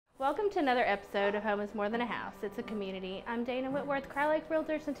Welcome to another episode of Home is More Than a House. It's a community. I'm Dana Whitworth, Crowd Lake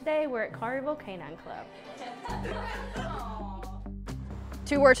Realtors, and today we're at Collierville Canine Club.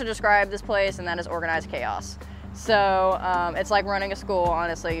 Two words to describe this place, and that is organized chaos. So it's like running a school,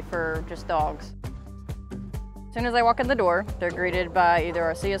 honestly, for just dogs. As soon as they walk in the door, they're greeted by either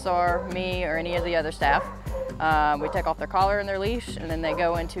our CSR, me, or any of the other staff. We take off their collar and their leash, and then they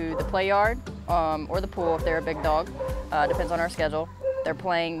go into the play yard or the pool if they're a big dog. Depends on our schedule. They're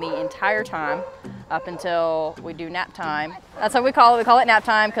playing the entire time up until we do nap time. That's what we call it. We call it nap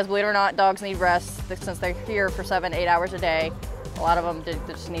time because, believe it or not, dogs need rest since they're here for 7 to 8 hours a day. A lot of them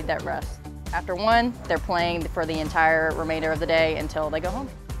just need that rest. After one, they're playing for the entire remainder of the day until they go home.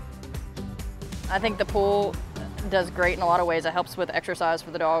 I think the pool does great in a lot of ways. It helps with exercise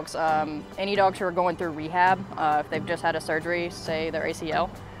for the dogs. Any dogs who are going through rehab, if they've just had a surgery, say their ACL,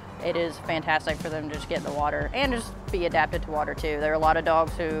 it is fantastic for them to just get in the water and just be adapted to water too. There are a lot of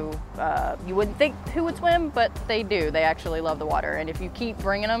dogs who you wouldn't think who would swim, but they do. They actually love the water, and if you keep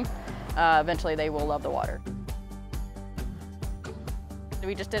bringing them, eventually they will love the water.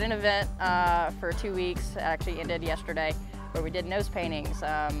 We just did an event for 2 weeks. It actually ended yesterday, where we did nose paintings.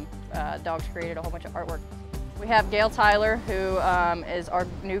 Dogs created a whole bunch of artwork. We have Gail Tyler, who is our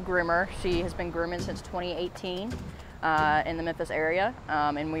new groomer. She has been grooming since 2018 in the Memphis area,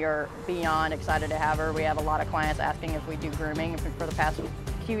 and we are beyond excited to have her. We have a lot of clients asking if we do grooming. For the past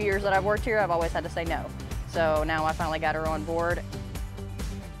few years that I've worked here, I've always had to say no. So now I finally got her on board.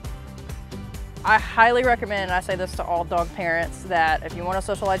 I highly recommend, and I say this to all dog parents, that if you want to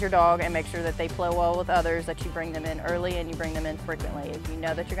socialize your dog and make sure that they play well with others, that you bring them in early and you bring them in frequently. If you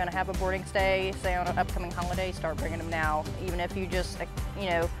know that you're going to have a boarding stay, say on an upcoming holiday, start bringing them now. Even if you just,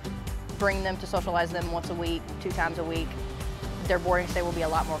 bring them to socialize them once a week, 2 times a week, their boarding stay will be a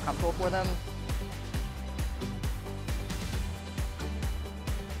lot more comfortable for them.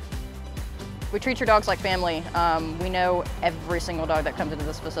 We treat your dogs like family. We know every single dog that comes into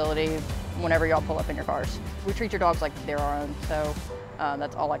this facility whenever y'all pull up in your cars. We treat your dogs like they're our own, so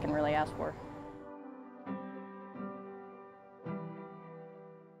that's all I can really ask for.